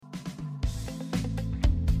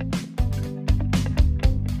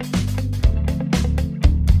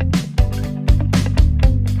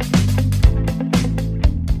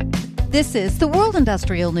This is the World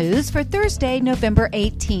Industrial News for Thursday, November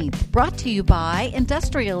 18th, brought to you by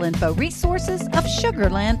Industrial Info Resources of Sugar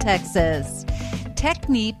Land, Texas.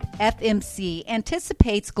 Technip FMC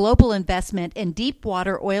anticipates global investment in deep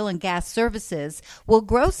water oil and gas services will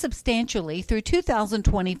grow substantially through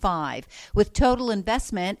 2025, with total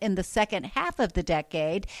investment in the second half of the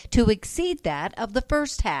decade to exceed that of the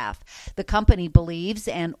first half. The company believes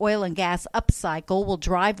an oil and gas upcycle will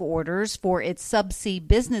drive orders for its subsea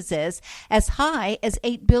businesses as high as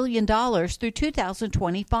 $8 billion through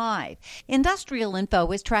 2025. Industrial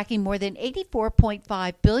Info is tracking more than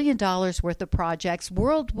 $84.5 billion worth of projects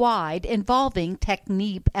worldwide involving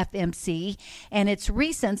Technip FMC and its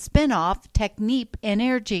recent spinoff Technip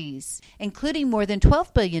Energies, including more than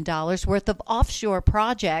 $12 billion worth of offshore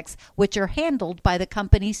projects, which are handled by the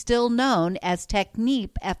company still known as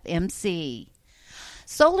Technip FMC.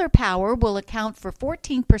 Solar power will account for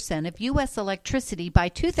 14% of U.S. electricity by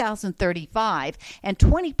 2035 and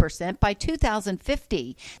 20% by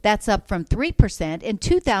 2050. That's up from 3% in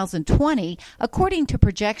 2020, according to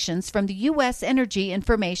projections from the U.S. Energy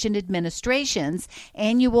Information Administration's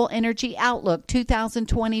Annual Energy Outlook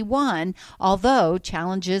 2021, although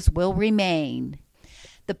challenges will remain.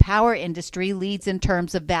 The power industry leads in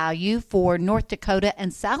terms of value for North Dakota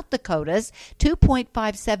and South Dakota's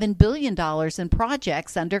 $2.57 billion in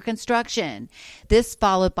projects under construction. This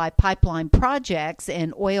followed by pipeline projects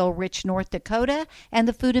in oil-rich North Dakota and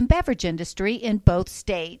the food and beverage industry in both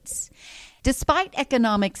states. Despite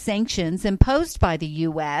economic sanctions imposed by the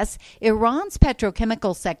U.S., Iran's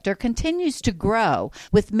petrochemical sector continues to grow,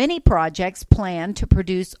 with many projects planned to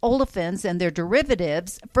produce olefins and their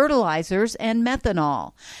derivatives, fertilizers, and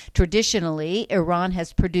methanol. Traditionally, Iran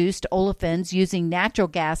has produced olefins using natural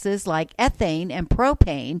gases like ethane and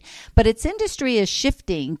propane, but its industry is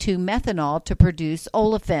shifting to methanol to produce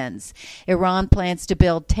olefins. Iran plans to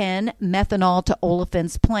build 10 methanol to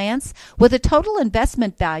olefins plants with a total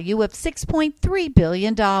investment value of $6.3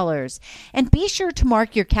 billion. And be sure to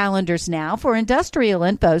mark your calendars now for Industrial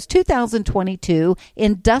Info's 2022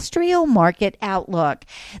 Industrial Market Outlook.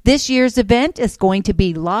 This year's event is going to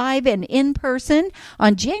be live and in person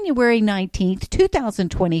on January 19th,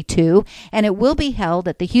 2022, and it will be held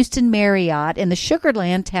at the Houston Marriott in the Sugar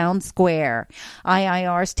Land Town Square.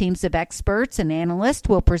 IIR's teams of experts and analysts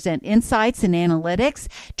will present insights and analytics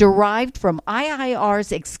derived from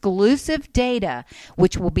IIR's exclusive data,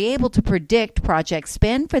 which will be able to predict project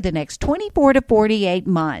spend for the next 24 to 48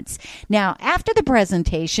 months. Now, after the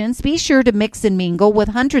presentations, be sure to mix and mingle with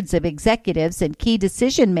hundreds of executives and key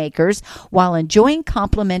decision makers while enjoying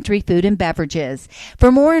complimentary food and beverages.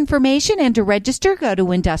 For more information and to register, go to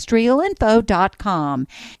industrialinfo.com.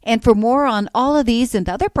 And for more on all of these and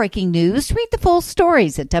other breaking news, read the full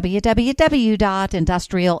stories at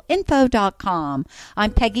www.industrialinfo.com.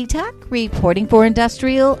 I'm Peggy Tuck, reporting for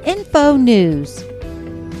Industrial Info News.